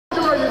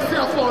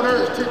on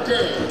earth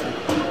today.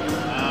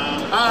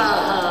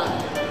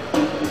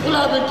 Well,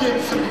 I've been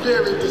getting some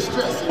very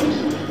distressing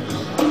news.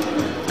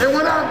 And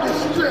when I'm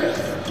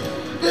distressed,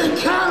 it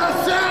kind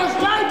of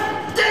sounds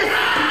like this.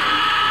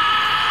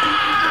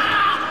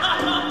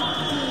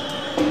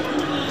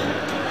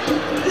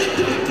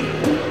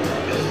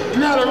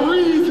 Now, the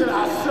reason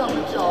I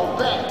summoned y'all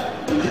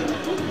back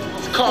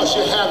is because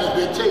you haven't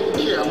been taking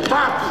care of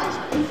my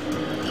business.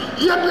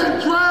 You've been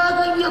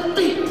dragging your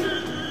feet,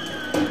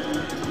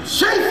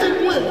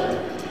 chasing women,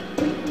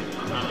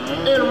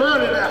 and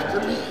running after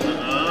me.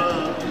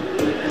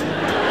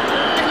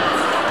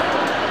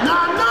 Now,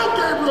 I know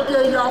Gabriel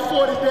gave y'all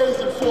 40 days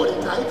and 40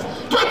 nights,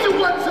 but you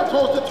wasn't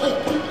supposed to take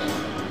it.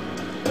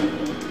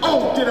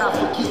 Oh, did I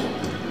forget?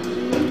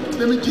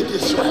 Let me get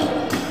this right.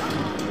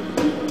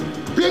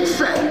 Big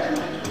fat,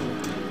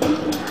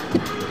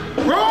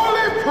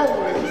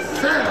 roly-poly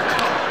Santa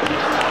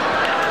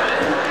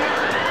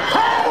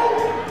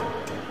Claus.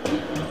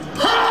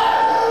 Ho! Ho!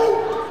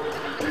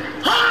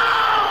 Ho!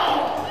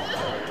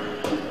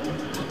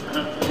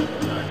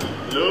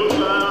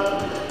 Lupa.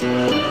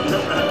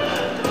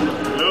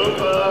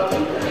 Lupa.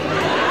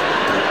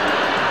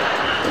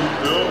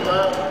 Lupa.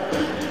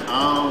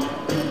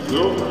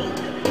 Lupa.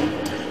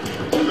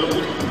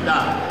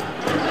 Stop.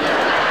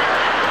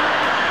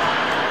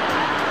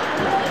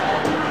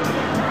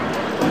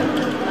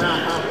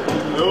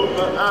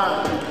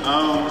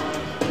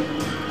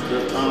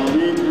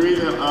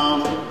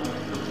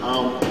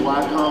 Why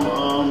come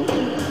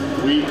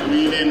we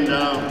didn't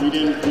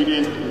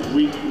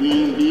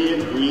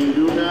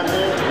do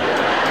nothing?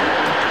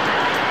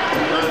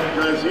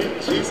 Because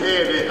she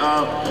said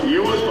that you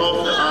were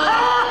supposed to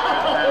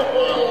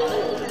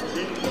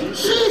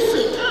she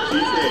said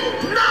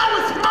now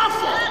it's my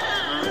fault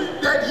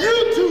that you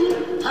two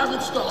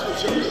haven't started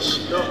your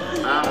mission.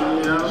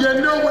 You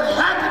know what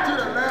happened to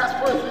the last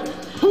person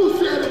who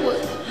said it was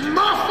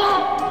my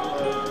fault?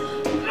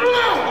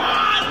 No!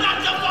 It's not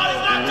your fault,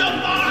 it's not your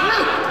fault!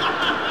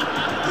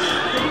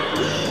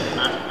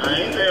 I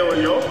ain't saying it was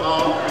your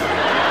fault.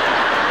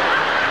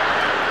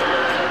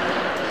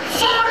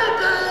 40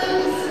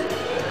 days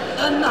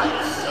and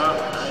nights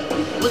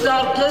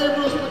without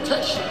Gabriel's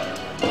protection.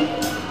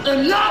 And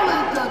y'all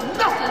ain't done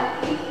nothing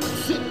but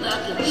sit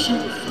back and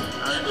shoot a film.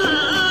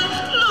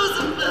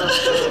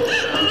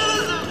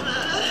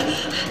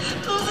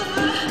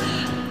 Lucifer,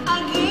 I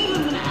gave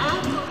him an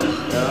apple.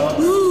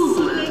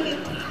 So they can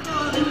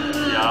crawl in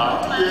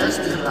love. Yes,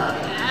 still alive.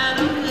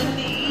 Adam and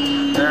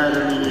Eve.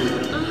 Adam and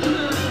Eve.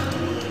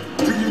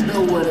 Do you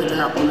know what an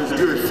apple is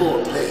good for,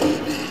 baby?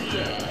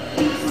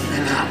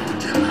 An apple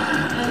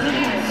delight.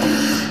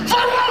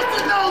 For most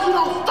of those who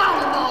don't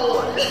follow my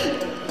orders,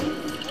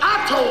 I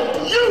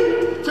told you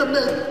to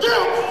make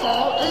them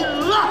fall in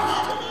love.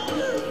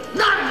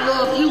 Not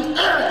love you,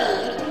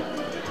 airhead.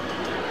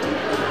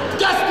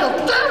 That's the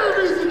very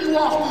reason you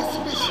off this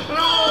mission. Oh,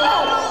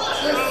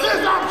 and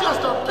since I'm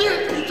just a big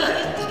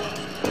fat,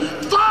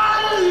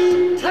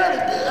 fire-eating teddy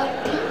bear,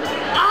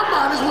 I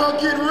might as well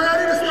get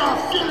ready to start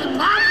filling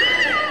my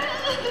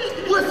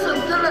day with some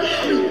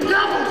delicious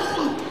devil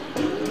soup.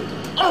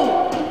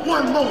 Oh,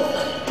 one more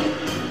thing.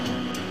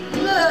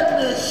 Let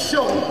me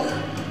show you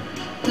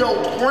your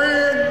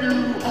brand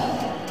new home.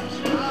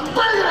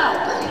 Bring it out,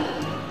 baby.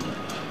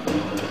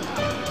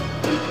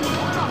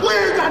 We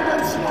ain't got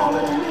nothing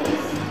smaller than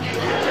this.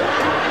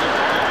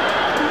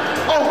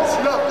 Oh, it's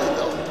lovely,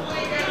 though.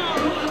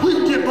 We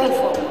can get both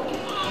of them.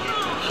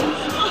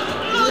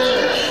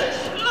 Yeah.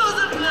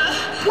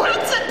 Lucifer, What? you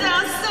took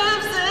down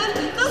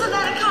Samson. Doesn't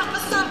that account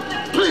for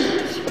something?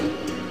 Please.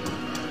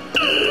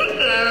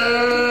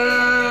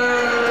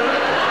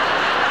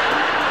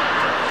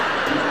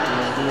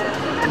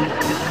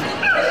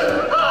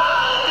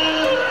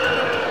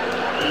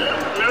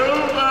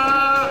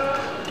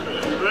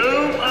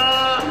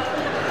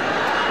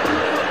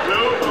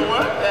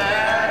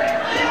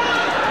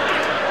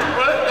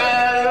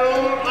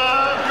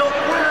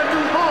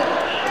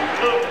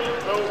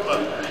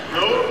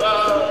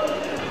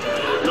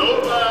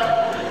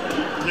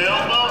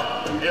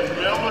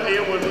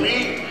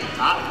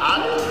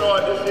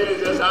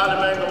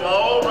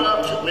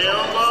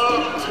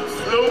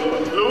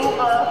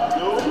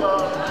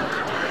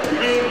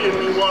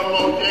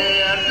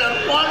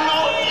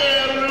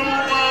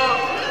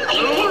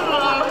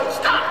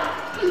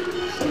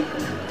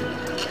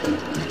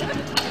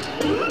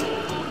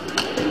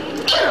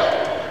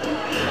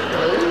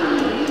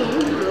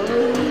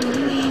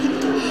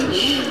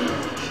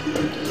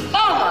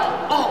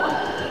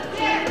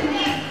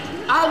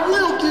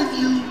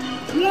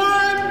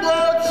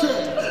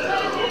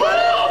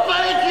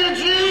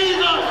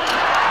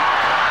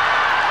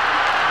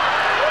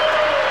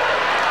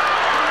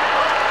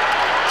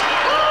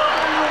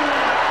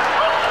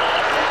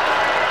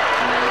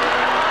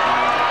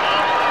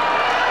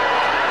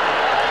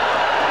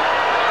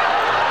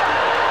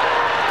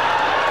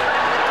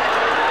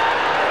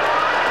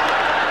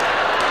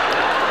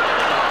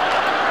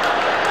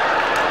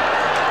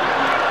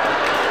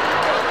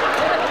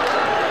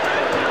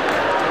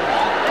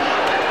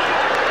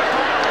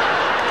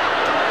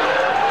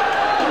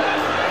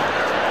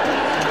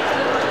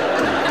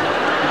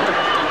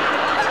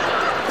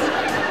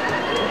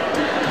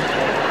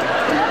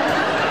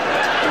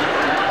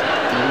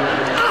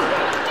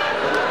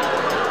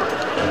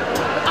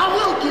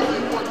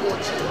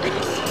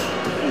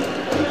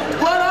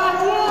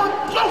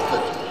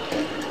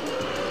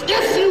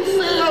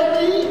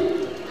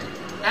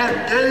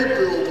 and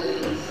Gabriel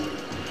wins,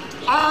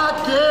 I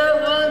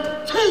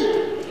guarantee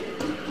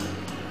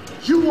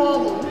you all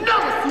will